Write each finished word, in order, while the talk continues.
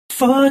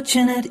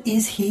Fortunate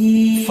is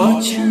he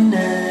who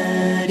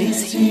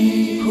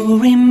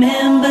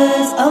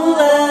remembers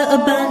Allah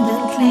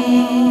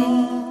abundantly,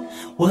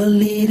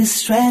 worldly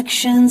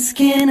distractions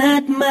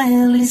cannot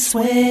mildly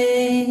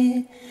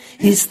sway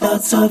his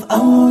thoughts of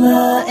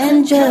Allah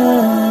and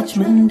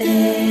Judgment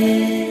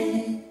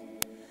Day.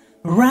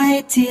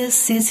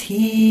 Righteous is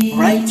he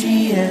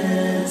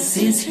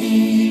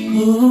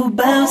who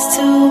bows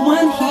to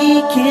one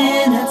he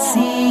cannot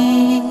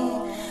see,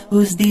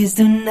 whose deeds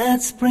do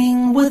not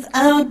spring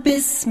without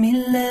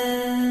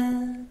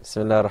Bismillah.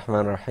 Bismillah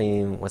ar-Rahman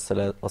ar-Rahim.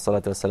 Wassalatu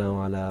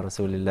wassalamu ala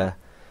Rasulillah.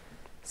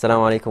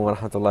 Assalamu alaikum wa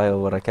rahmatullahi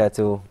wa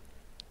barakatuh.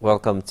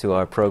 Welcome to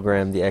our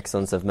program, The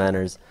Excellence of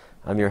Manners.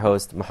 I'm your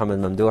host,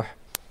 Muhammad Mamdouh,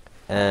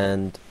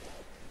 and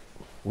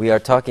we are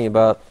talking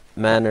about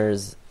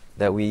manners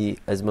that we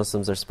as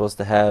Muslims are supposed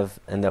to have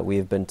and that we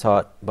have been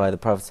taught by the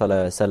Prophet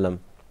ﷺ.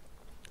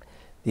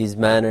 These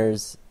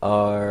manners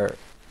are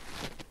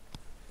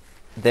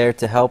there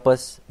to help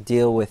us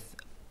deal with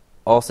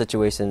all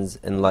situations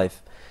in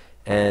life,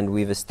 and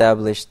we've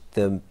established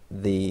the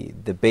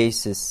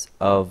basis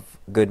of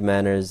good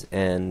manners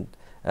and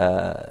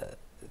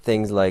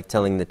things like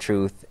telling the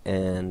truth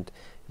and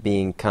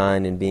being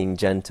kind and being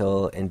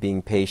gentle and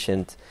being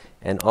patient,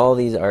 and all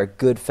these are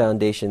good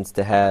foundations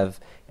to have,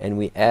 and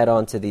we add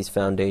on to these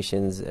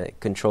foundations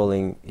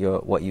controlling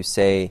what you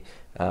say,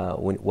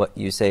 what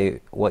you say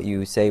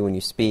when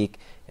you speak,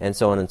 and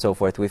so on and so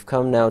forth. We've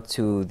come now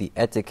to the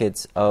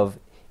etiquettes of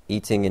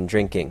eating and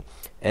drinking,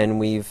 and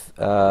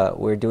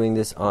we're doing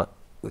this on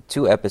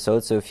 2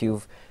 episodes. So if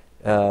you've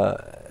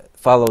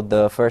followed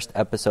the first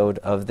episode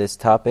of this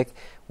topic,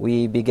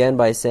 we began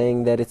by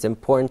saying that it's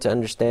important to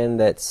understand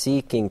that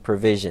seeking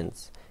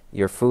provisions,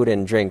 your food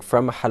and drink,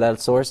 from a halal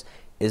source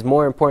is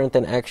more important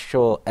than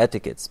actual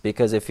etiquettes,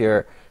 because if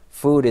your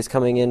food is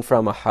coming in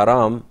from a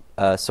haram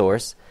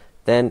source,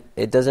 then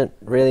it doesn't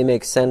really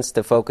make sense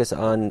to focus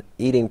on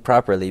eating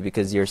properly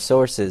because your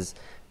source is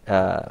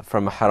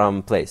from a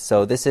haram place.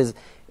 So this is,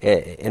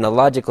 in a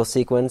logical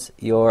sequence,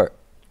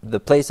 the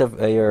place of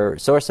your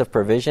source of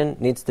provision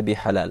needs to be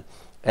halal.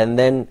 And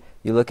then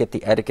you look at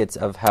the etiquettes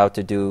of how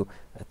to do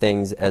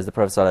things as the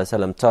Prophet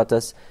ﷺ taught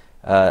us,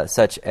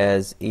 such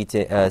as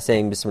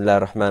saying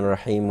Bismillah ar-Rahman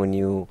ar-Rahim when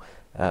you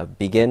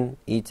begin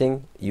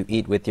eating. You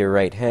eat with your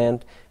right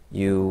hand,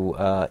 you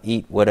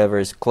eat whatever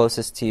is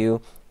closest to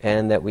you,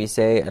 and that we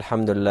say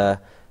Alhamdulillah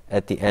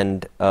at the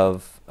end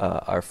of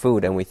our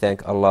food, and we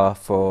thank Allah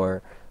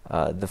for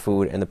the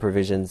food and the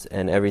provisions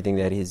and everything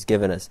that He's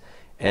given us,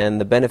 and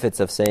the benefits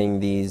of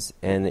saying these,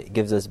 and it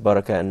gives us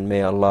barakah, and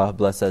may Allah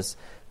bless us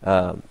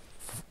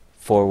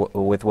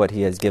with what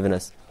He has given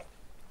us.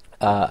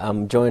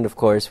 I'm joined, of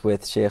course,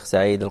 with Sheikh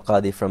Saeed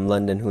Al-Qadi from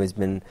London, who has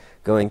been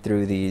going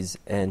through these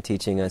and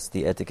teaching us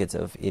the etiquettes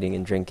of eating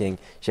and drinking.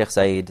 Sheikh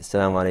Saeed,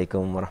 Assalamu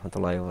alaikum wa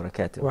rahmatullahi wa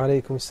barakatuh. Wa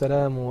alaikum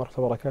assalam wa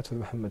rahmatullahi wa barakatuh,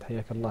 Muhammad.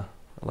 Hayyak Allah.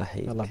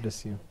 Allah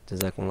bless you.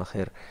 Jazakumullah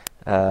khair.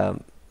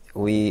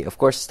 We, of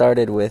course,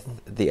 started with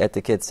the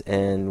etiquettes,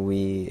 and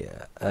we,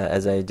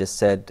 as I just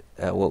said,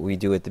 what we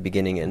do at the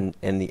beginning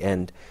and the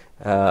end.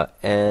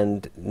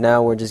 And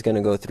now we're just going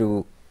to go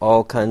through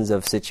all kinds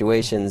of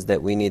situations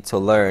that we need to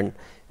learn,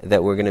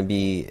 that we're going to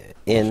be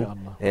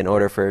in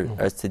order for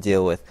us to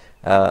deal with.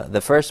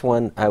 The first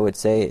one I would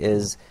say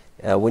is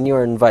when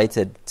you're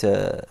invited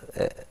to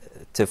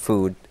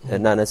food,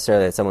 not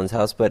necessarily at someone's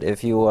house, but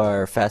if you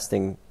are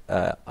fasting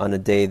on a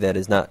day that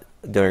is not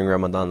during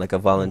Ramadan, like a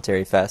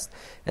voluntary fast,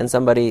 and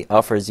somebody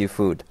offers you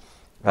food,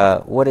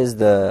 what is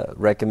the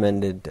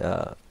recommended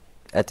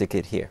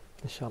etiquette here?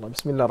 Inshallah.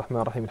 Bismillah ar-Rahman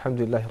ar-Rahim.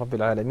 Alhamdulillahi Rabbil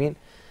Alameen.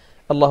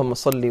 Allahumma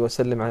salli wa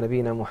sallim ala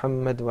nabiyyina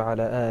Muhammad wa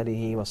ala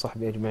alihi wa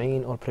sahbihi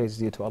ajma'een. All praise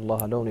due to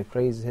Allah alone. We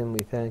praise Him,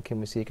 we thank Him,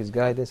 we seek His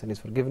guidance and His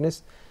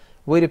forgiveness.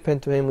 We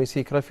repent to Him, we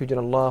seek refuge in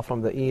Allah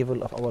from the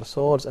evil of our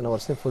souls and our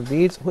sinful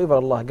deeds. Whoever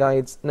Allah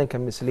guides, none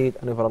can mislead,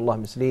 and whoever Allah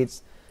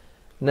misleads,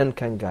 none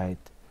can guide.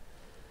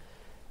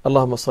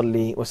 Allahumma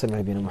salli wa sallim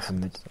ala nabiyyina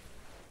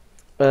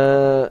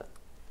Muhammad.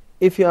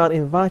 If you are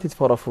invited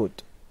for a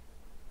food,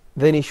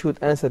 then you should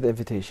answer the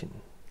invitation,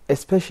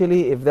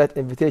 especially if that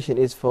invitation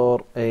is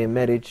for a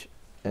marriage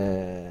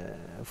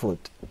food.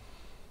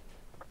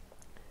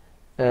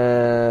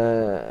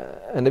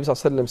 النبي صلى الله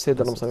عليه وسلم said,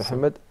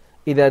 Muhammad,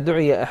 إذا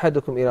دعي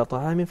أحدكم إلى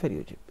طعام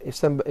فليجب.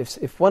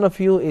 If one of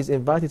you is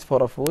invited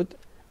for a food,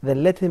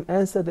 then let him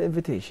answer the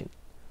invitation.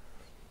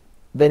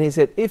 Then he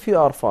said, if you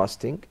are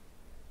fasting,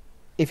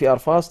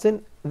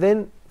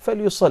 then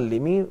فليصلي,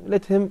 mean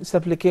let him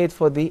supplicate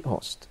for the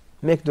host,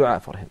 make dua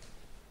for him.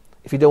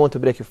 If you don't want to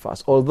break your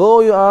fast, although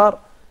you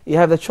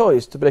have the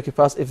choice to break your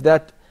fast. If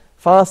that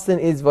fasting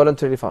is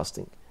voluntary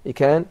fasting, you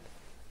can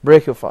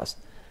break your fast.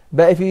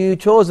 But if you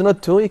chose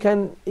not to, you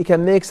can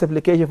make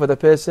supplication for the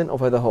person or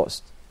for the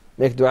host,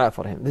 make dua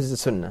for him. This is the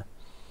sunnah.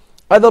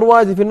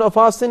 Otherwise, if you're not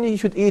fasting, you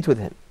should eat with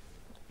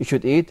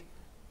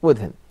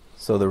him.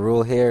 So the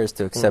rule here is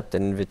to accept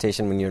an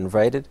invitation when you're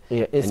invited.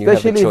 Yeah,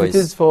 especially if it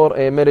is for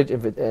a marriage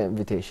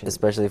invitation.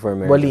 Especially for a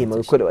marriage invitation.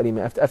 We call it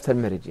walima after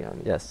marriage.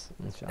 Yes.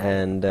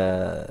 And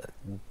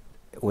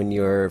when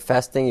you're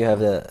fasting, you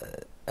have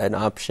an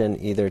option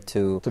either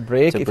to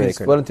break. If it's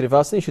or voluntary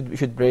fasting, you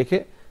should break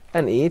it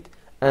and eat,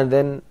 and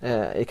then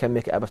you can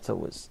make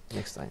abattoirs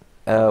next time.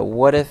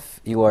 What if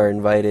you are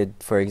invited,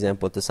 for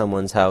example, to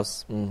someone's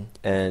house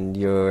and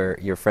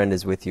your friend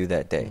is with you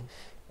that day,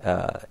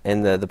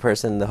 and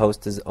the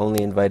host has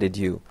only invited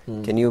you?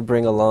 Can you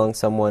bring along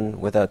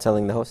someone without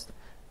telling the host?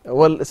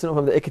 Well, it's not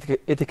from the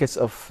etiquettes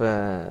of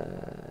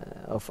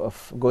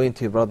going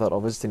to your brother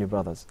or visiting your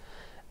brothers.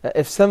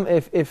 If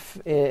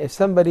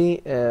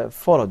somebody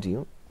followed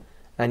you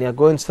and you're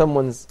going to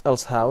someone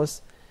else's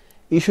house,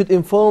 you should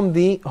inform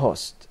the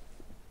host.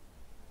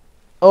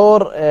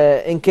 Or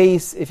in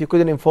case if you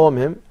couldn't inform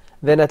him,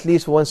 then at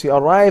least once you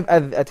arrive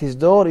at his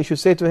door, you should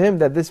say to him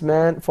that this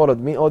man followed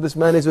me or this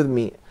man is with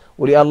me.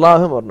 Will you allow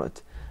him or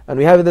not? And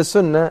we have the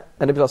sunnah,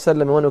 and Nabi sallallahu alaihi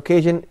wasallam on one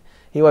occasion,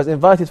 he was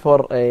invited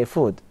for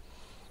food.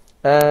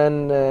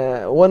 And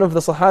one of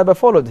the Sahaba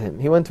followed him.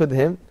 He went with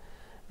him.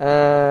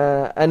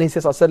 And he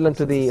said sallallahu alaihi wasallam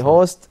to the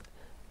host,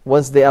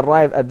 once they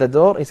arrived at the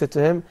door, he said to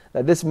him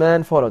that this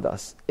man followed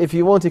us. If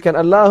you want, you can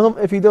allow him.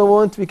 If you don't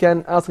want, we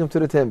can ask him to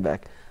return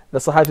back. The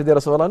Sahaba said,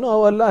 Rasulullah,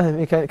 no, allow him,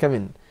 he can come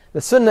in.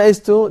 The sunnah is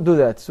to do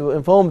that, to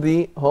inform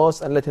the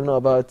host and let him know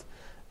about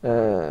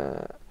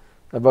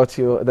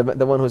you,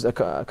 the one who's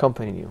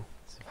accompanying you.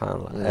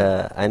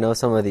 SubhanAllah. I know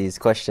some of these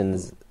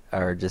questions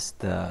are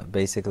just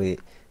basically,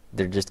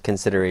 they're just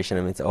consideration.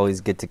 I mean, it's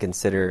always good to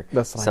consider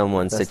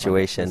someone's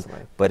situation,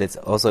 but it's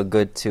also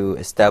good to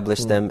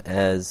establish them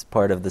as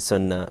part of the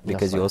sunnah,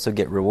 because you also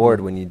get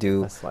reward when you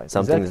do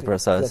something that the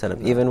Prophet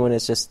ﷺ, even when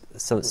it's just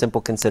some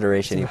simple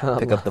consideration. You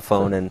pick up the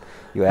phone and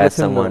you ask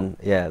someone,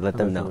 let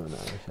them know.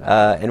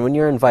 And when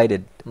you're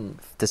invited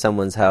to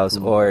someone's house,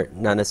 or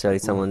not necessarily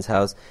someone's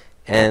house,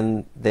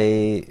 and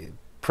they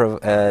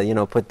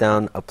put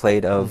down a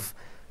plate of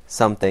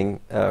something,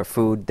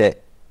 food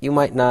that you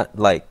might not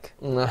like.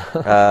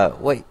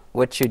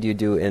 What should you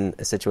do in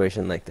a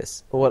situation like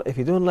this? Well, if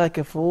you don't like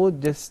a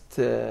food, just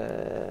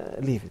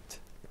leave it.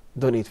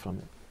 Don't eat from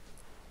it.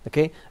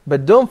 Okay?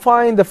 But don't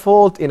find the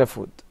fault in a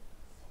food.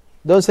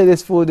 Don't say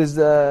this food is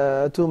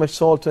too much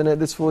salt in it,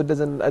 this food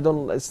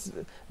it's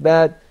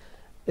bad.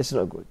 It's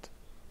not good.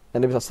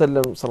 And Nabi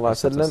sallallahu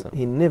alaihi wasallam,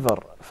 he never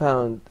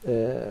found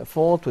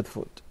fault with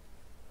food.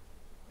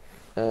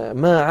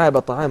 ما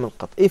عاب طعام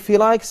قط. If he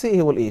likes it,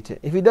 he will eat it.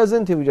 If he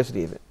doesn't, he will just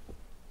leave it.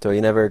 So you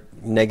never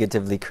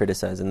negatively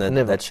criticize, and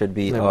that should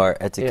be our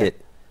etiquette.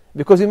 Yeah.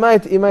 Because you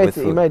might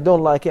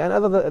don't like it, and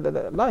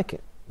others like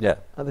it. Yeah.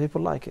 Other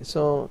people like it.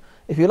 So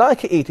if you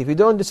like it, eat. If you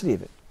don't, just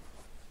leave it.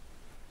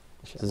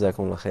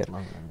 Jazakumullah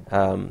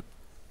khair.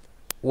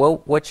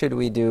 What should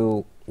we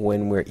do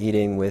when we're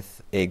eating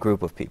with a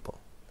group of people?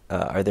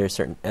 Are there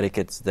certain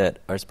etiquettes that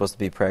are supposed to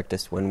be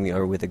practiced when we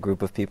are with a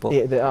group of people?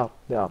 Yeah, they are.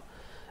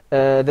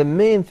 The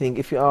main thing,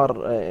 if you are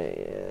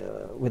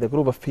with a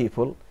group of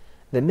people,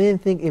 the main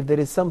thing, if there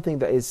is something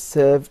that is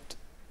served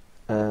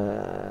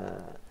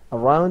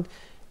around,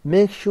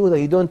 make sure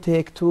that you don't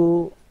take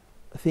two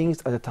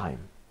things at a time.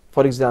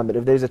 For example,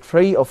 if there is a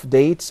tray of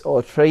dates or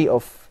a tray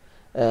of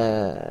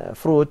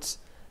fruits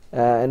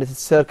and it is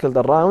circled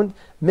around,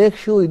 make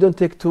sure you don't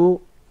take two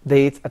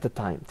dates at a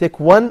time. Take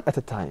one at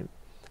a time.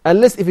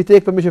 Unless if you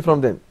take permission from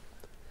them.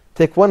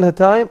 Take one at a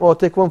time or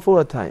take one fruit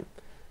at a time.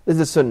 This is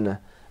the sunnah.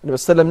 Nabi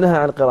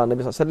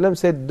Sallallahu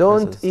said,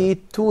 don't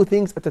eat two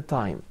things at a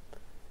time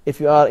if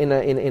you are in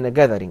a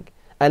gathering,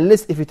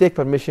 unless if you take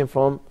permission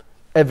from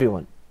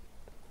everyone.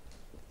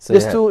 So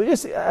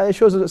just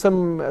shows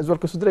some as well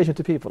consideration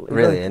to people.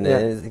 Really,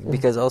 and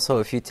because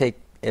also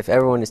if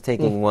everyone is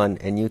taking one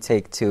and you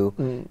take two,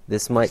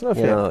 this might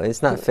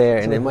it's not fair,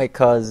 and it might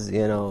cause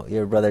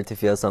your brother to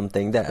feel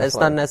something that it's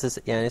not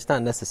necessary. Yeah, it's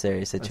not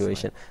necessary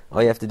situation.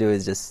 All you have to do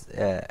is just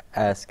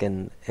ask,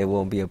 and it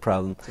won't be a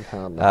problem.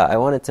 I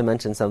wanted to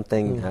mention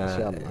something.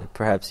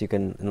 Perhaps you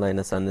can enlighten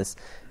us on this.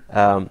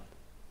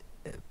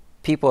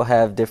 People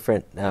have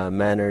different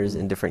manners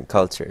in different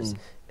cultures.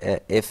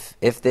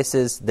 If this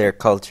is their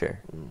culture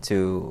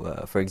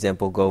to, for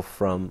example, go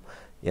from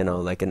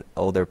like an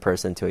older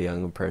person to a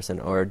younger person,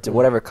 or to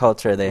whatever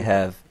culture they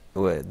have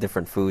with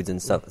different foods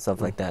and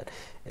stuff like that,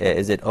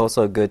 is it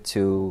also good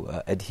to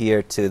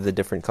adhere to the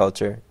different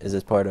culture? Is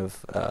it part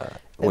of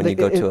when you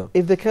go to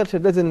if the culture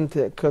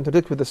doesn't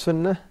contradict with the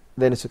sunnah,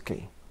 then it's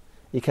okay.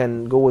 You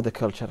can go with the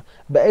culture.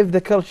 But if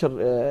the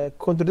culture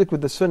contradict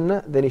with the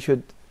sunnah, then you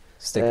should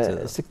stick to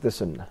the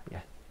sunnah.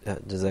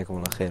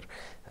 Jazakumullah khair.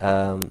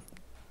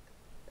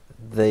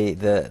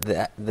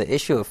 The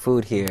issue of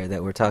food here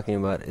that we're talking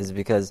about is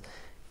because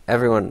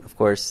everyone, of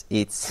course,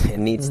 eats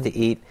and needs to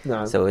eat.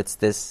 So it's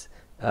this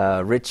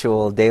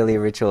daily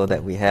ritual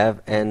that we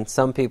have, and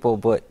some people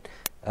put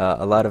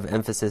a lot of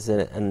emphasis in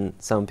it, and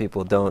some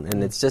people don't.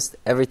 And it's just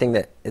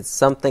it's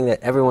something that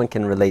everyone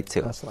can relate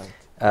to. That's right.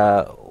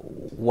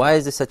 Why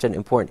is this such an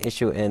important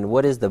issue, and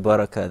what is the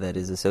barakah that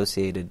is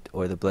associated,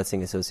 or the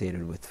blessing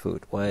associated with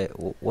food?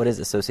 What is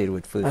associated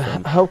with food?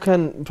 How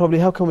can we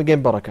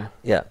gain barakah?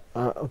 Yeah.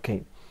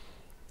 Okay.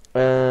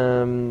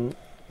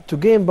 To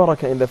gain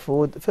barakah in the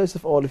food, first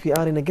of all, if you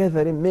are in a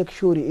gathering, make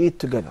sure you eat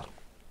together.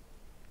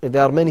 if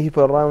there are many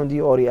people around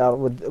you, or you are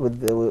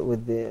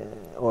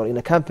or in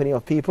a company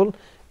of people,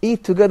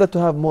 eat together to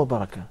have more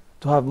barakah,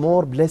 to have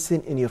more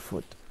blessing in your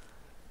food.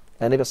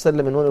 And Nabi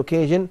sallallahu in one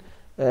occasion,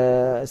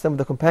 some of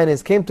the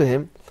companions came to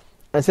him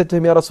and said to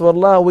him, Ya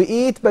Rasulullah, we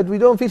eat but we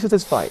don't feel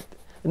satisfied.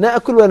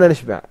 نأكل ولا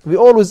نشبع. We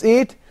always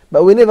eat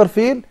but we never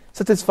feel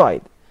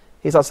satisfied.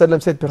 He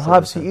sallallahu said,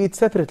 perhaps you eat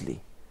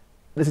separately.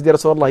 They said, Ya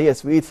Rasulullah,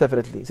 yes, we eat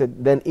separately. He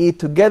said, then eat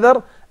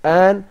together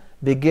and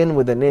begin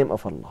with the name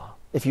of Allah.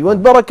 If you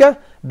want barakah,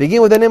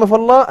 begin with the name of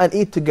Allah and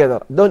eat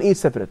together. Don't eat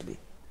separately.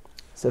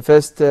 It's the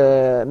first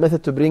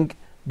method to bring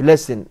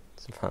blessing.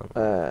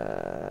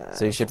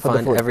 So you should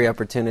find every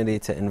opportunity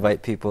to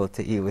invite people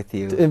to eat with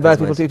you. To invite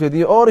people to eat with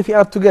you. Or if you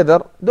are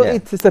together, don't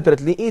eat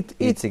separately.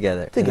 Eat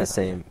together. In the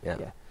same.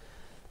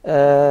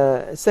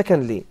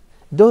 Secondly,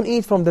 don't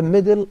eat from the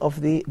middle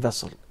of the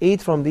vessel.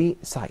 Eat from the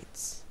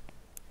sides.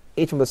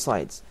 Eat from the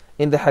sides.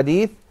 In the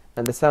hadith,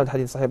 and the sound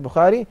hadith Sahih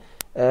Bukhari,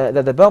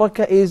 that the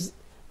barakah is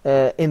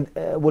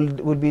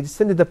will be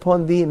descended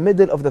upon the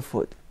middle of the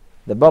food.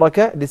 The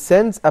barakah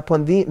descends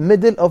upon the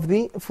middle of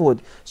the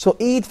food. So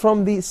eat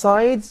from the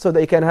sides so that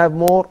you can have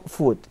more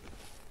food.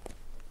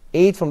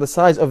 Eat from the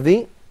sides of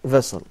the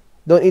vessel.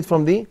 Don't eat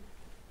from the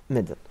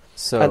middle.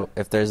 So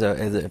if there's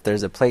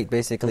a plate,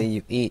 basically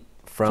you eat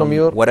from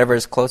your whatever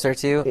is closer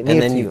to you, and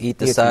then you eat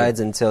the sides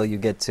until you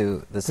get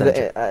to the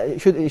center.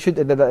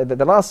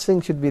 The last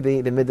thing should be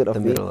the middle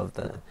of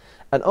the.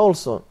 And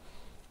also,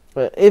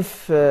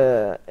 if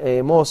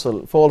a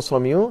morsel falls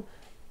from you,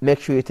 make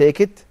sure you take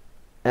it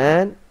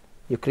and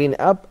you clean it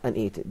up and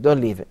eat it. Don't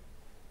leave it.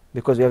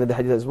 Because we have in the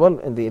hadith as well,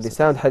 in the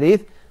sound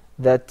hadith,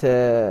 that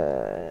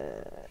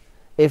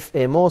if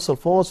a morsel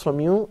falls from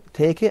you,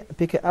 take it,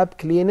 pick it up,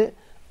 clean it,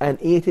 and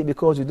eat it,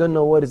 because you don't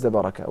know where is the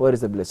barakah, where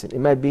is the blessing. It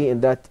might be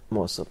in that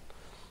morsel.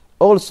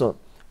 Also,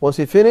 once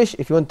you finish,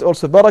 if you want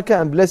also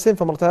barakah and blessing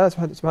from Allah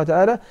subhanahu wa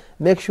ta'ala,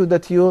 make sure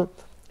that you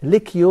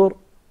lick your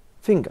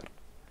finger.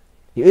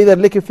 You either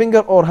lick your finger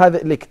or have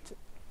it licked,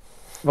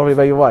 probably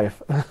by your wife.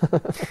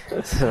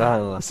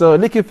 So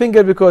lick your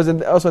finger, because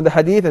also in the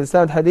hadith and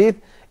sound hadith,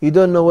 you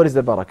don't know where is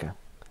the barakah.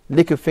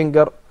 Lick your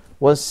finger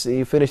once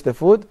you finish the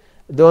food.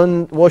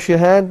 Don't wash your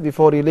hand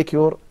before you lick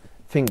your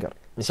finger.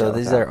 So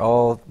these are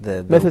all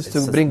the methods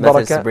to bring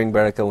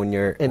barakah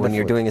when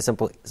you're doing a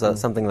simple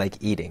something like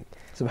eating.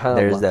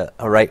 There's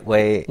a right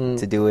way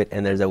to do it,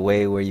 and there's a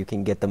way where you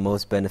can get the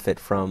most benefit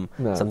from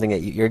something that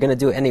you're going to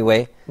do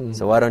anyway.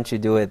 So why don't you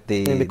do it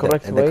the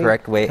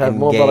correct way and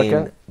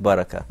gain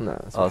barakah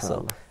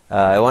also.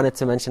 I wanted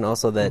to mention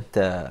also that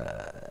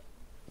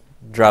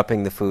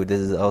dropping the food, this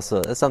is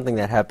also something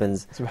that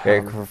happens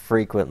very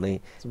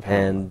frequently,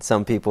 and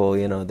some people,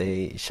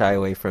 they shy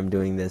away from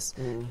doing this,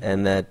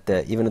 and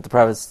that even at the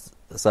Prophet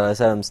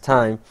ﷺ's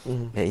time,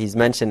 he's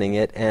mentioning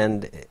it,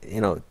 and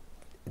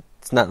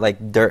it's not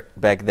like dirt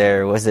back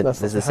there it's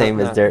the same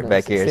as dirt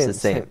back here. It's the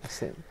same.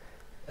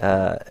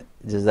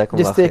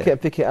 Just take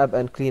it, pick it up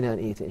and clean it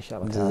and eat it,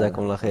 inshallah.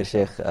 Jazakumullah khair,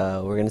 Sheikh.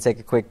 We're going to take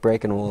a quick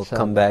break and we'll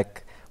come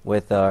back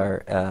with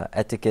our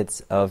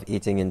etiquettes of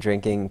eating and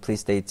drinking.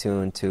 Please stay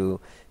tuned to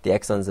the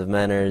Excellence of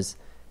Manners.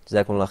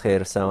 Jazakumullah khair.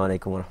 Assalamu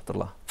alaikum wa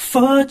rahmatullah.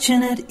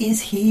 Fortunate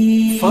is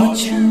he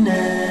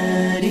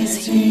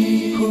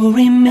who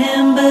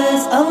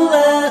remembers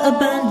Allah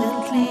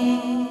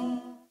abundantly.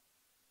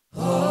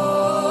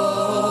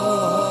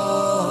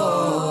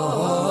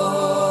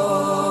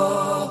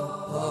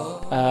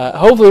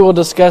 Hopefully we'll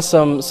discuss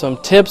some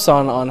tips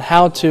on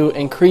how to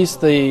increase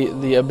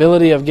the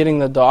ability of getting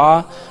the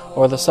dua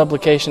or the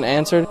supplication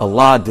answered.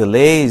 Allah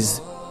delays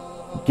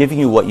giving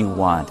you what you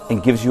want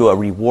and gives you a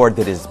reward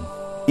that is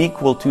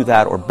equal to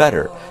that or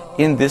better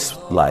in this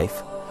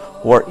life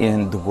or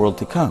in the world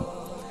to come,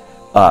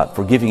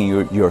 forgiving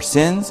your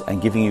sins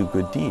and giving you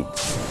good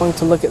deeds. We're going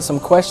to look at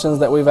some questions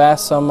that we've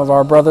asked some of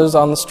our brothers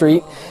on the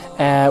street.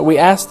 We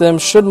asked them,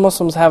 should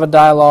Muslims have a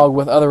dialogue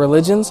with other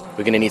religions?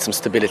 We're going to need some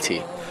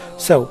stability.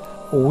 So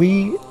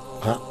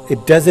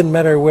it doesn't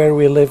matter where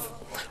we live,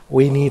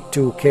 we need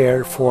to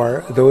care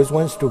for those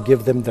ones, to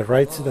give them the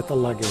rights that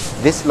Allah gives.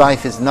 This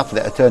life is not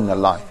the eternal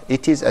life.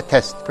 It is a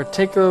test.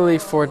 Particularly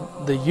for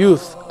the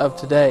youth of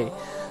today.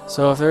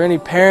 So if there are any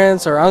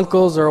parents or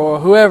uncles or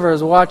whoever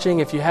is watching,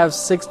 if you have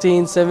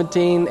 16,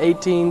 17,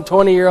 18,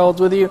 20-year-olds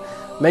with you,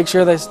 make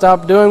sure they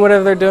stop doing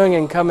whatever they're doing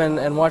and come in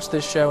and watch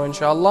this show,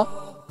 inshallah.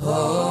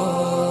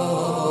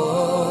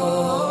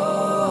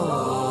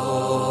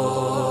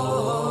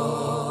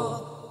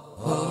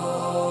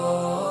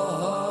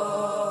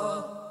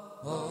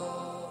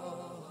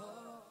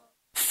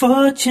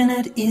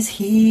 Fortunate is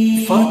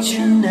he who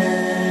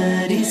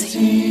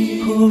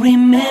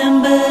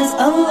remembers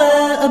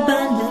Allah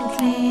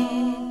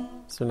abundantly.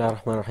 Bismillah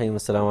ar-Rahman ar-Rahim.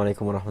 Assalamu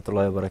alaikum wa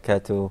rahmatullahi wa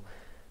barakatuh.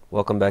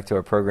 Welcome back to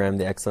our program,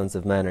 The Excellence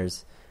of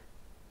Manners.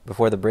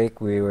 Before the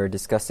break, we were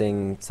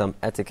discussing some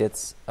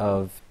etiquettes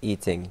of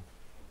eating.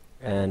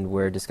 and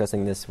we're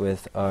discussing this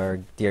with our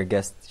dear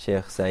guest,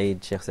 Sheikh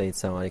Saeed. Sheikh Saeed,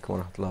 assalamu alaikum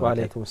wa rahmatullahi wa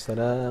barakatuh. وعليكم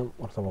السلام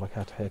ورحمة الله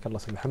وبركاته. حياك الله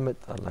سيد محمد.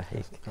 Allah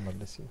hayk. Allah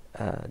bless you.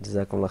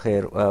 Jazakumullah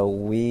khair.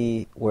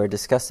 We were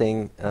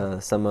discussing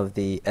some of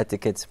the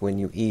etiquettes when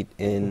you eat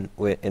in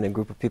a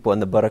group of people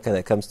and the barakah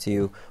that comes to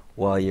you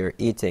while you're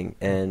eating,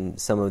 and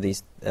some of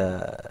these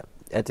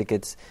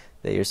etiquettes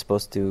that you're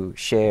supposed to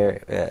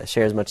share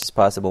as much as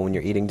possible when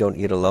you're eating. Don't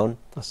eat alone.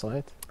 That's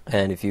right.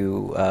 And if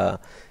you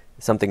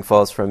something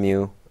falls from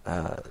you,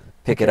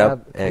 pick it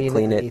up,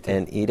 clean it,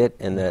 and eat it.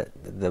 And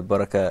the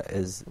barakah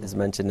is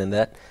mentioned in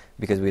that,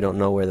 because we don't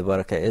know where the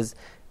barakah is.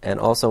 And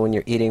also when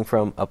you're eating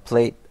from a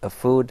plate of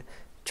food,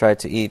 try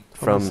to eat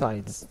from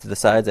the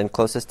sides and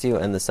closest to you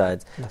and the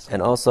sides.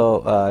 And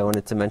also I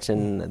wanted to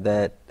mention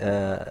that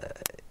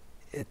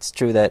it's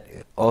true that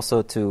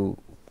also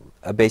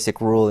a basic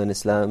rule in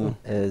Islam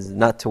is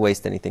not to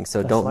waste anything.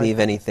 So don't leave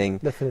anything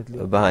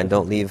behind.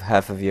 Don't leave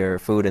half of your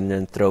food and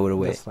then throw it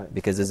away,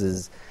 because this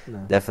is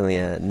definitely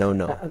a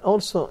no-no. And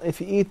also, if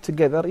you eat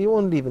together, you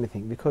won't leave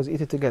anything, because you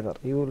eat it together,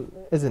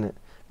 isn't it?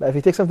 But if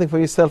you take something for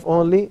yourself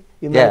only,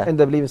 you might end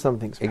up leaving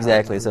something.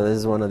 Exactly. So this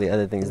is one of the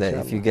other things, that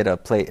if you get a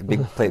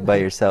big plate by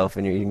yourself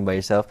and you're eating by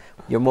yourself,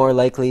 you're more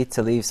likely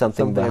to leave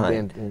something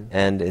behind,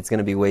 and it's going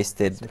to be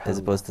wasted as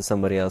opposed to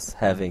somebody else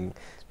having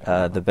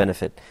the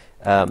benefit.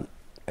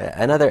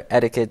 Another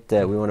etiquette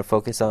that we want to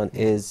focus on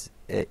is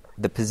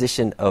the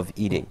position of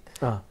eating.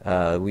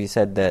 We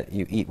said that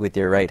you eat with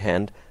your right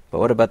hand, but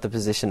what about the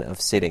position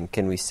of sitting?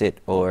 Can we sit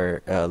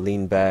or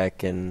lean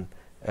back and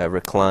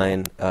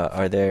recline?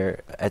 Are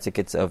there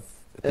etiquettes of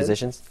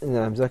positions?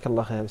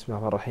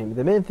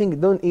 The main thing,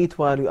 don't eat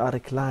while you are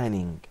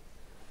reclining,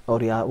 or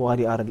while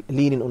you are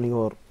leaning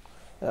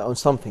on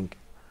something,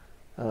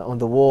 on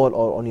the wall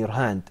or on your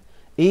hand.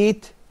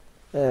 Eat.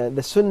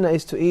 The sunnah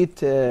is to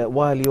eat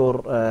while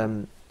you're,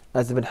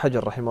 as Ibn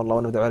Hajar rahimahullah,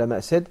 one of the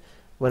ulama said,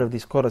 one of the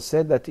scholars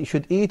said, that you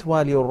should eat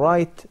while your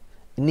right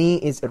knee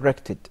is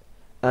erected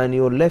and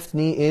your left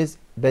knee is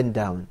bent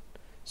down.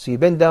 So you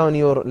bend down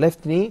your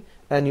left knee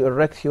and you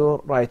erect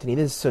your right knee.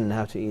 This is sunnah,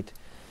 how to eat.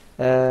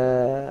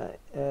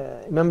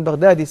 Imam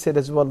Baghdadi said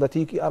as well that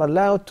you are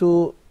allowed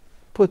to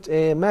put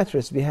a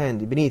mattress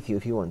beneath you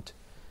if you want.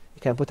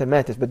 You can put a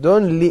mattress, but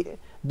don't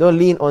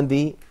lean on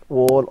the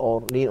wall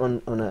or lean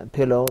on a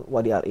pillow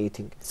while you are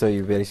eating. So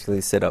you basically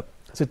sit up.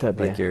 Sit up,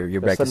 like your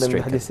back is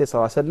straight. Hadith says,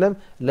 لا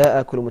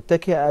أكل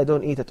متكئ, I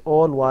don't eat at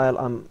all while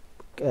I'm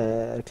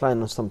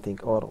reclining on something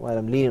or while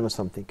I'm leaning on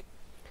something.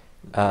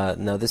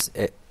 Now this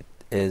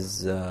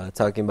is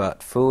talking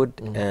about food,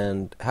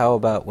 and how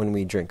about when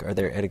we drink? Are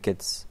there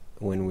etiquettes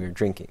when we're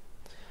drinking?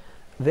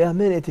 There are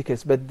many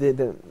etiquettes, but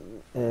the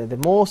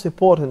most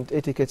important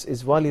etiquette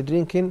is while you're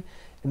drinking,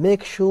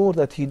 make sure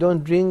that you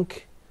don't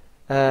drink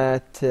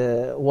at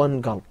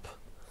one gulp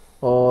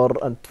or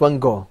at one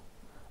go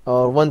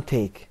or one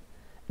take.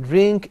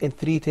 Drink in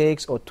 3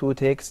 takes or 2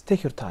 takes.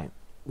 Take your time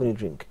when you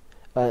drink.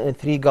 In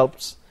 3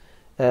 gulps.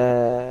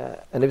 And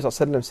Nabi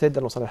Sallallahu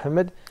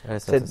Alaihi Wasallam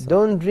said,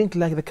 don't drink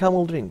like the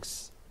camel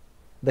drinks.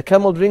 The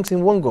camel drinks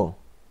in one go,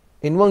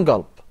 in one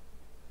gulp.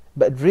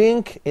 But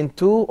drink in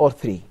 2 or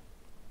 3.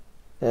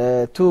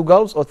 2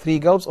 gulps or 3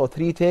 gulps or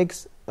 3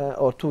 takes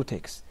or 2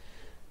 takes.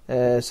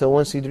 So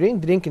once you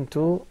drink in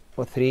 2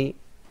 or 3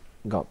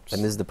 gulps.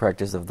 And this is the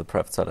practice of the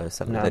Prophet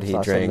ﷺ, that he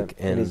drank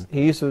in...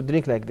 He used to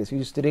drink like this. He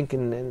used to drink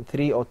in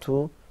 3 or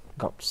 2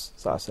 gulps.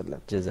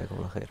 Jazakumullah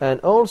khair. And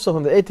also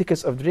from the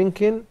etiquette of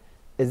drinking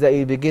is that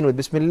you begin with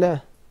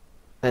Bismillah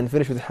and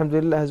finish with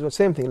Alhamdulillah as well.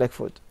 Same thing like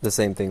food. The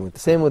same thing with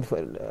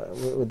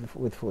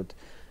with food.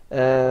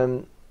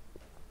 And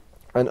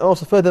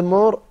also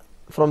furthermore,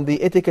 from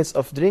the etiquette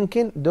of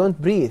drinking, don't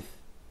breathe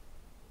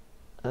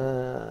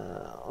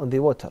on the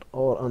water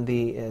or on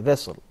the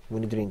vessel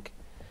when you drink.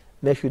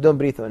 Make sure you don't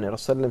breathe on it.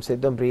 Rasulullah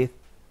said don't breathe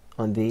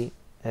on the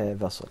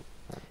vessel.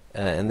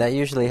 And that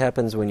usually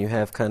happens when you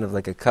have kind of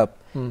like a cup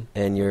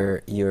and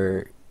you're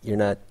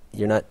not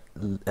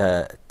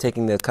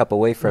taking the cup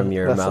away from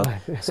your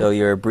mouth, so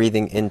you're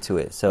breathing into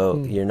it. So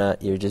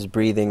you're just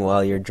breathing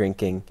while you're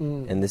drinking.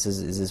 And is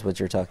this what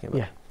you're talking about?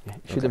 Yeah.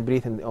 You shouldn't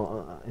breathe in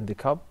the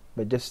cup,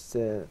 but just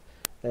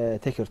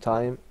take your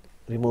time,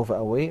 remove it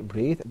away,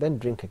 breathe, then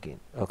drink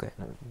again. Okay.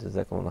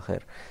 Jazakumullah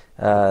khair.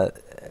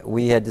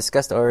 We had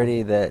discussed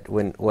already that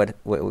what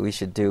we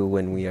should do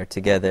when we are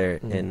together,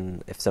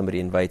 and if somebody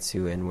invites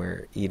you and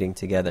we're eating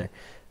together.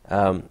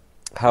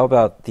 How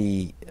about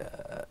the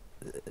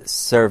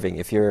serving?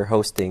 If you're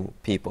hosting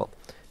people,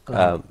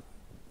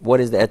 what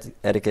is the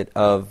etiquette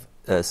of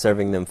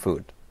serving them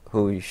food?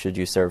 Who should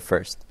you serve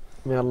first?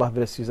 May Allah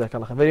bless you.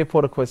 Very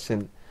important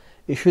question.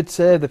 You should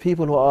serve the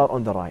people who are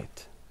on the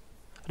right.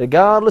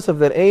 Regardless of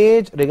their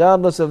age,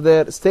 regardless of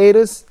their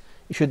status,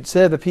 you should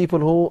serve the people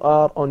who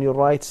are on your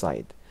right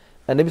side.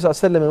 And Nabi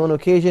Sallallahu Alaihi Wasallam, on one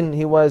occasion,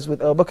 he was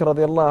with Abu Bakr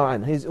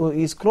radiallahu anhu,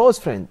 his close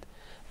friend.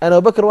 And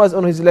Abu Bakr was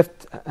on his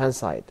left hand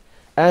side.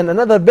 And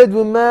another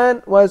Bedouin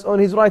man was on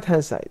his right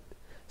hand side.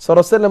 So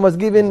Rasulullah was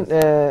given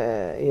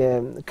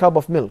a cup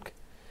of milk.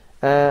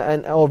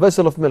 Or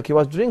vessel of milk. He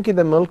was drinking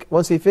the milk.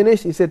 Once he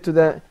finished, he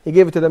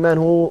gave it to the man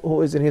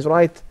who is in his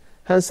right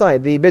hand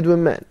side, the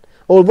Bedouin man.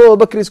 Although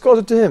Abu Bakr is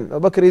closer to him,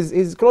 Abu Bakr is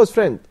his close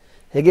friend.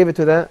 He gave it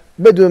to the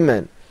Bedouin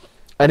man.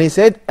 And he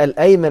said,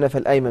 Al-Ayman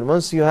fal-Ayman.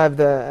 Once you have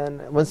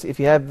if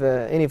you have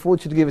any food,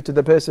 you should give it to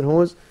the person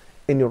who's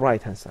in your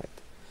right hand side.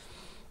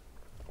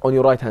 On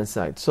your right hand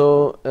side.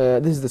 So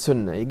this is the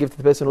sunnah. You give it to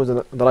the person who's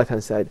on the right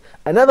hand side.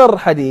 Another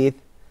hadith,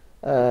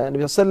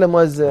 Nabi Sallallahu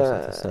was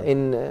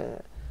in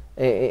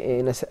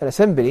an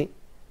assembly,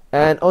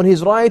 and on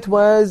his right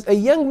was a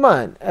young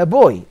man, a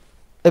boy,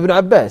 Ibn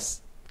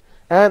Abbas.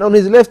 And on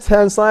his left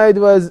hand side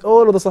was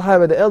all of the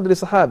Sahaba, the elderly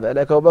Sahaba,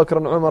 like Abu Bakr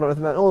and Umar and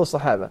Uthman, all the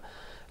Sahaba.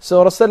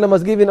 So Rasulullah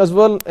was given as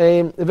well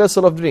a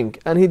vessel of drink,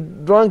 and he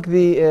drank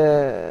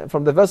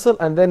from the vessel,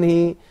 and then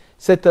he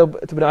said to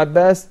Ibn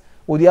Abbas,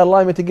 would you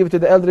allow me to give it to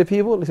the elderly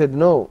people? He said,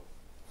 no,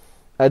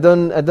 I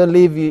don't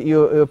leave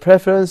your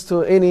preference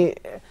to any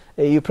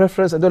your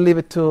preference. I don't leave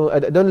it to I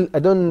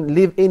don't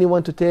leave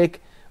anyone to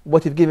take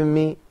what you've given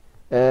me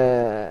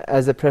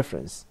as a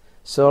preference.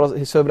 So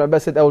Ibn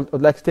Abbas said, I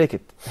would like to take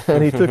it,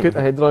 and he took it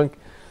and he drank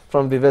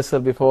from the vessel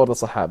before the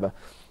Sahaba.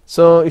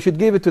 So you should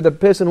give it to the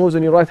person who's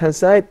on your right hand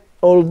side,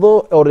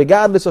 although or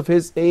regardless of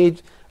his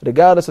age,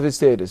 regardless of his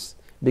status.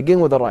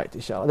 Begin with the right,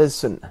 inshallah. This is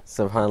sunnah.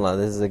 SubhanAllah,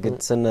 this is a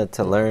good sunnah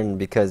to learn,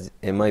 because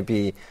it might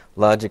be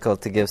logical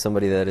to give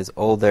somebody that is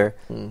older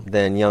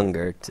than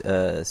younger,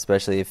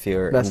 especially if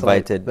you're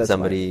invited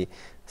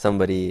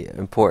somebody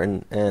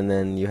important, and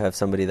then you have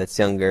somebody that's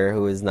younger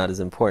who is not as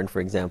important, for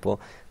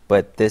example.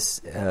 But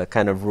this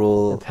kind of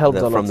rule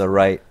from the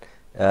right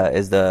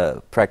is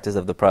the practice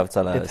of the Prophet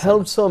ﷺ. It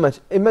helps so much.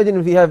 Imagine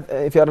if you are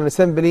in an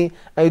assembly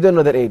and you don't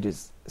know their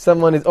ages.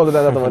 Someone is older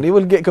than the other one. You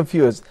will get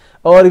confused.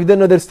 Or if you don't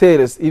know their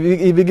status, if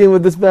you begin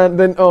with this man,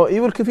 then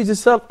you will confuse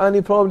yourself, and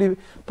you probably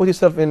put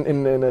yourself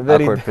in a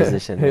very awkward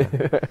position. Yeah.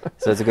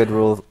 So it's a good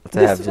rule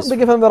to have just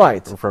begin from the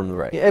right. From the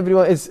right. Yeah,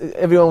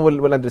 everyone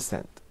will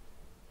understand.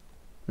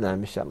 Naam,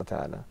 inshallah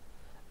ta'ala.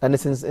 And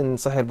it's in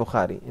Sahih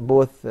Bukhari, in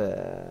both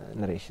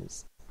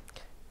narrations.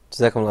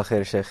 Jazakumullah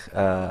khair, Sheikh.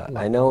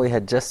 I know we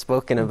had just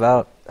spoken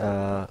about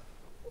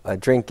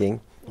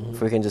drinking.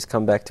 If we can just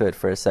come back to it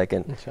for a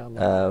second.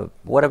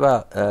 What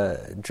about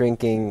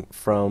drinking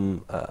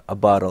from a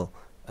bottle,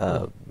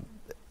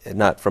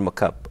 not from a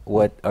cup?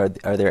 What are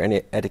there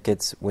any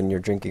etiquettes when you're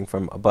drinking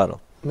from a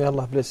bottle? May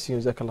Allah bless you,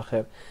 Jazakallah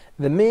khair.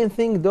 The main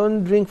thing,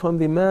 don't drink from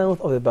the mouth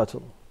of the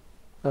bottle.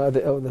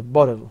 The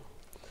bottle.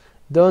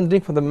 Don't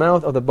drink from the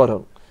mouth of the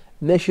bottle.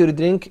 Make sure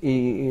you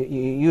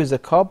use a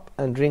cup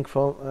and drink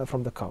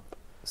from the cup.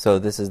 So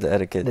this is the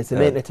etiquette. That's the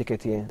main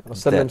etiquette, yeah.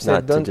 Rasulullah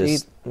said, don't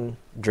eat.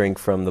 Drink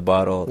from the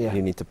bottle. Yeah.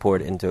 You need to pour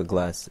it into a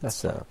glass.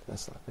 That's right.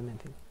 The main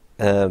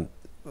thing.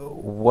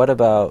 What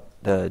about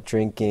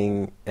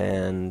drinking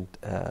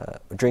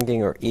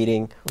or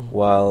eating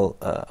while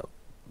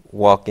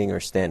walking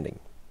or standing?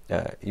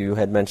 You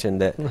had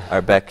mentioned that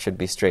our back should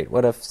be straight.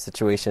 What if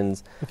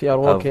situations if you are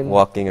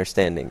walking or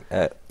standing,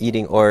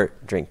 eating or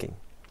drinking?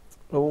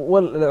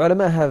 Well, the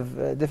ulama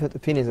have different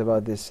opinions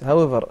about this.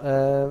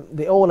 However,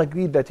 they all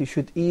agree that you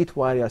should eat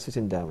while you are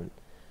sitting down,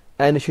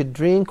 and you should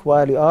drink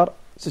while you are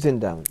sitting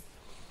down.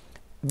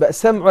 But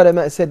some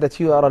ulama said that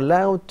you are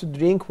allowed to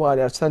drink while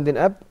you are standing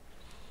up.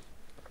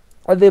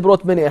 And they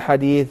brought many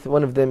hadith.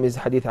 One of them is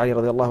hadith Ali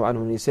radiallahu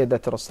anhu, when he said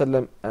that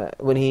Rasulullah,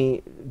 when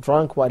he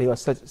drank while he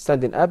was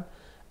standing up,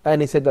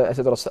 and he said that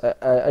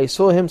I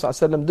saw him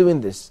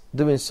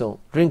doing so,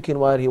 drinking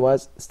while he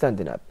was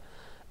standing up.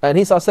 And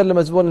he ﷺ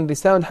as well in the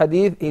sound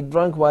hadith, he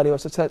drank while he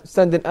was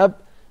standing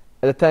up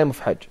at the time of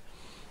Hajj.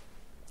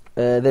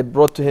 They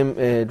brought to him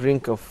a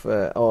drink of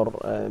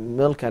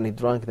milk, and he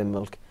drank the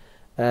milk.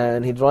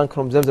 And he drank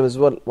from Zamzam as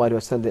well while he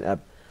was standing up.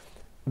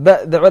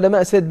 But the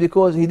ulama said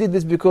because he did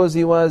this because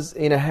he was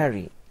in a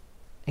hurry.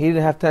 He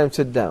didn't have time to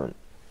sit down.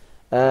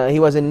 He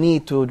was in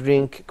need to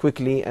drink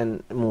quickly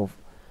and move.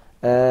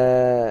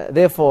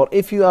 Therefore,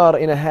 if you are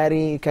in a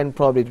hurry, you can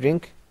probably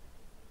drink.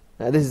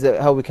 This is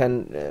how we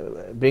can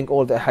bring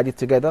all the hadith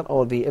together,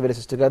 all the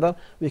evidences together.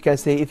 We can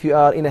say if you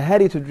are in a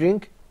hurry to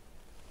drink,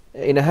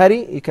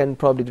 you can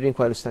probably drink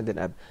while standing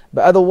up.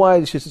 But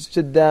otherwise, you should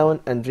sit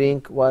down and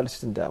drink while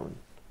sitting down.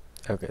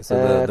 Okay,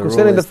 so the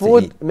concerning the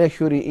food, eat. Make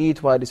sure you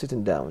eat while you're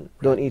sitting down.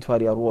 Don't eat while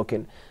you are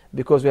walking.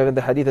 Because we have in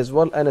the hadith as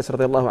well, Anas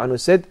radiallahu anhu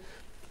said,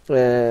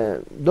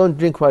 don't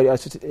drink while you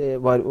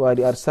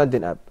are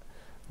standing up.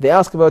 They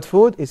asked about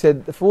food. He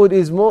said the food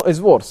is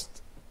worse.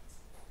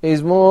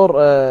 Is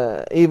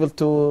more evil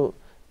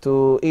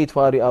to eat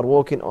while you are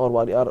walking or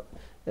while you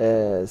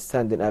are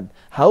standing up.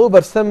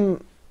 However,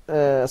 some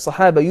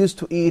Sahaba used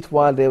to eat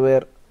while they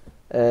were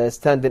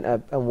standing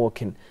up and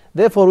walking.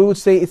 Therefore, we would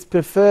say it's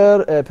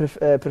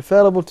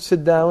preferable to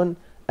sit down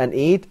and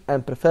eat,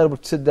 and preferable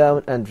to sit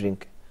down and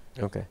drink.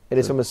 Okay. It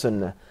is from the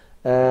Sunnah.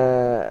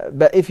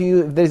 But if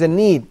there is a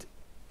need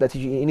that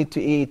you need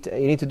to eat,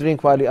 you need to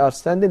drink while you are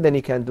standing, then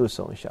you can do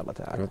so, inshallah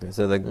ta'ala. Okay,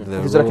 so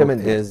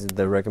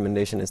the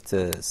recommendation is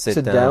to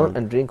sit down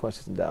and drink while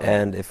sitting down.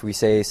 And if we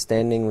say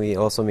standing, we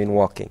also mean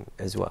walking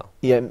as well.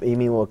 Yeah, you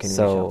mean walking.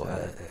 So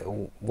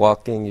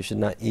walking, you should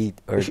not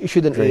eat or you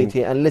shouldn't drink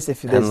eat, unless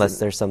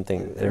there's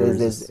something.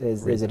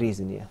 There's a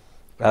reason,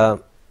 yeah.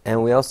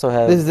 And we also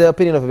have... This is the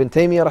opinion of Ibn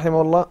Taymiyyah,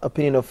 rahimahullah,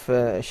 opinion of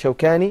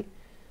Shawkani,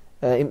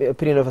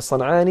 opinion of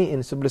As-San'ani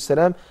in Subul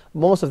Salam.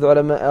 Most of the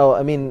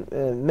ulama,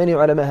 many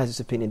ulama has this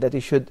opinion that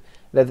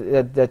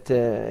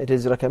it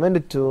is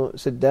recommended to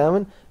sit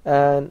down,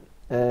 and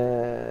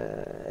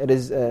it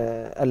is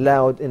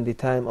allowed in the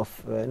time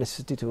of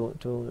necessity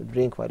to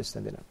drink while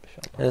standing up.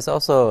 Inshallah. And it's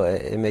also,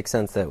 it makes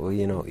sense that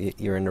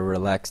you're in a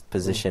relaxed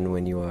position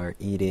when you are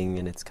eating,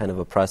 and it's kind of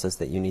a process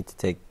that you need to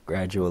take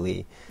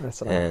gradually.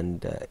 That's right.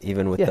 And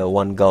even with the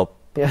one gulp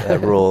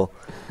rule,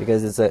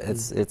 because it's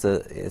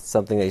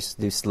something that you should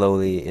do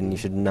slowly, and you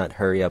should not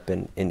hurry up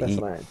and That's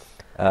eat. right.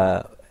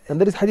 And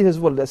there is hadith as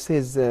well that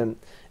says,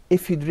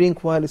 if you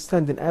drink while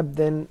standing up,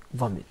 then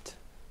vomit.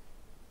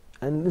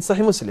 And in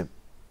Sahih Muslim,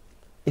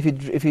 if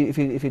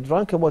you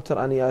drank water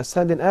and you are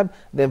standing up,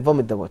 then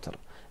vomit the water.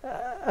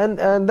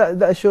 And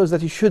that shows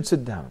that you should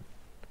sit down.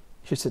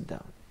 You should sit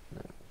down.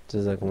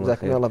 Jazakumullah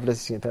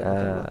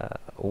khair.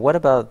 What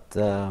about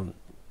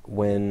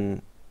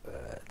when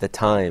the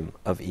time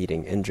of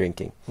eating and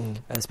drinking,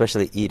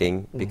 especially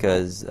eating,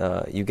 because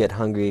you get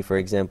hungry, for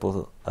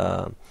example,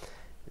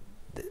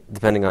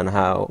 depending on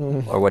how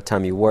or what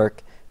time you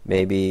work,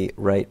 maybe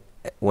right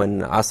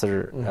when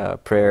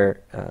Asr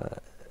prayer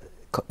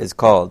is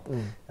called.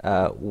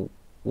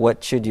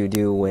 What should you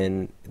do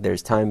when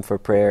there's time for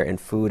prayer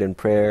and food and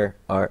prayer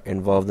are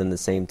involved in the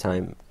same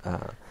time?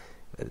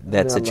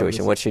 That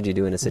situation. What should you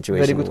do in a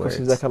situation? Very good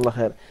question. Jazakallah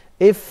khair.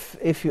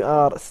 If you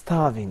are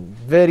starving,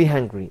 very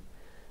hungry,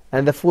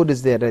 and the food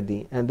is there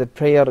ready, and the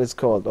prayer is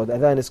called or the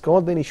adhan is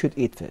called, then you should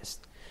eat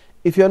first.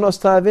 If you are not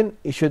starving,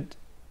 you should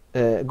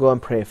go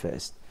and pray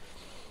first.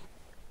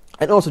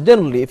 And also,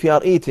 generally, if you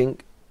are eating,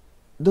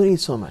 don't eat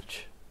so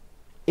much.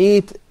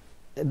 Eat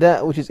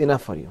that which is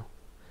enough for you.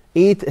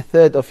 Eat a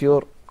third of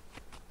your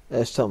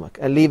stomach,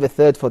 and leave a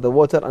third for the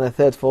water and a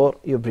third for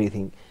your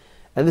breathing.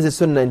 And this is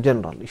sunnah in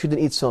general. You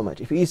shouldn't eat so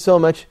much. If you eat so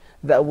much,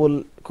 that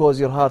will cause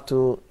your heart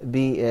to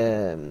be,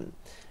 to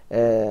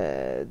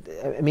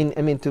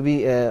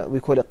be, we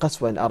call it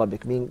qaswa in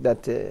Arabic, meaning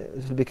that it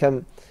will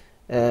become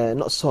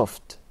not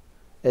soft.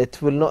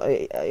 It will not.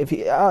 If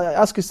you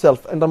ask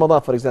yourself in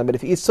Ramadan, for example,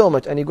 if you eat so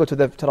much and you go to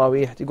the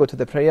Taraweeh, you go to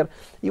the prayer,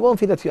 you won't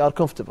feel that you are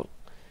comfortable.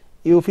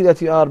 You feel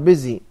that you are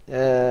busy,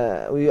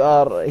 you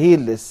are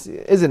heedless,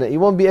 isn't it? You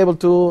won't be able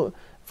to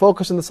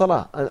focus on the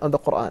salah, on the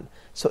Quran.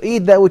 So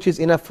eat that which is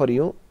enough for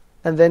you,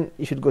 and then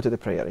you should go to the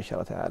prayer,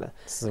 inshallah ta'ala.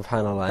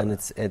 Subhanallah, and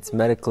it's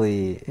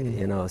medically,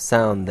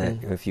 sound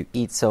that if you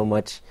eat so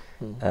much,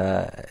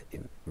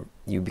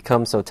 you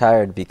become so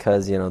tired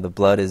because the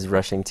blood is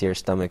rushing to your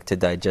stomach to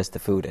digest the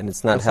food, and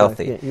it's not That's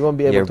healthy. Right. Yeah, you won't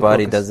be able your to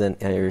body focus.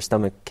 doesn't, your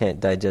stomach can't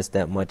digest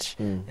that much,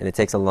 and it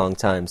takes a long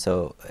time.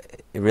 So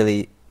it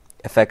really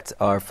affects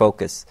our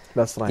focus.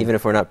 That's right. Even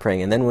if we're not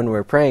praying, and then when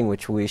we're praying,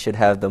 which we should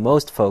have the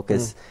most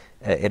focus,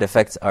 it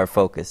affects our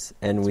focus,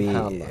 and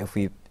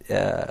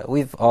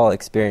we've all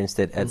experienced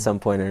it at some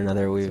point or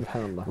another.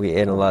 We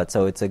ate a lot,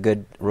 so it's a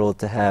good rule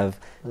to have,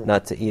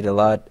 not to eat a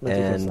lot,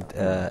 and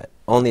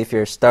only if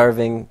you're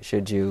starving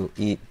should you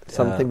eat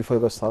something before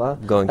you go to salah.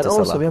 Going to and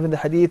also salah. we have in the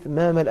hadith,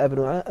 مَا مَلْأَ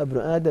ابْنُ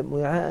آدَمْ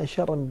وِعَاءً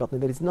شَرًّا مِنْ بَطْنِهِ.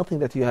 There is nothing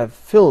that you have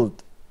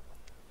filled.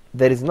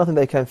 There is nothing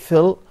that you can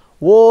fill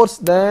worse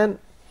than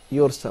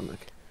your stomach.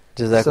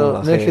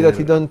 So make sure that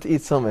you don't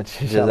eat so much.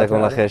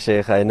 Jazakumullah khair,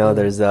 Shaykh. I know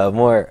there's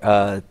more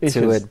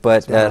to it,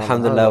 but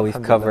alhamdulillah,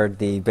 we've covered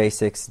the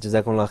basics.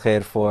 Jazakumullah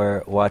khair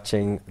for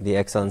watching the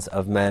Excellence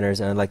of Manners,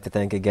 and I'd like to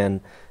thank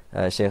again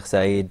Shaykh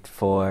Saeed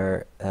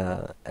for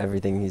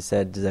everything he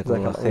said.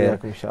 Jazakumullah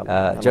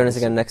khair. Join us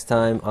again next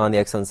time on the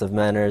Excellence of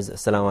Manners.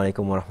 Assalamu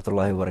alaikum wa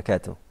rahmatullahi wa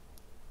barakatuh.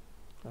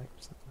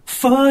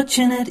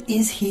 Fortunate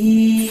is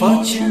he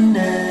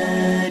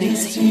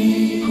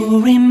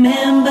who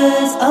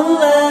remembers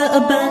Allah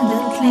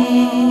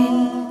abundantly,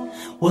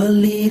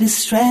 worldly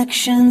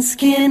distractions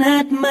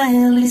cannot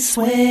mildly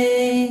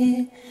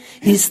sway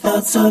his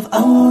thoughts of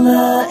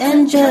Allah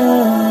and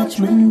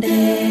Judgment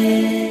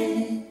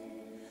Day.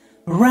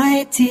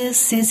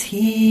 Righteous is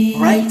he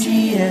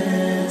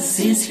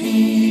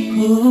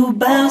who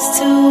bows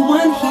to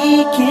one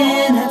he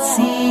cannot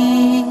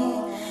see,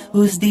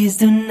 whose deeds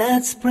do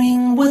not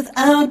spring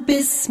without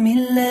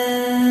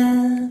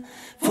Bismillah,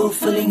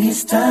 fulfilling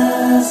his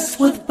task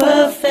with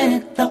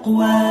perfect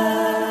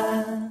taqwa.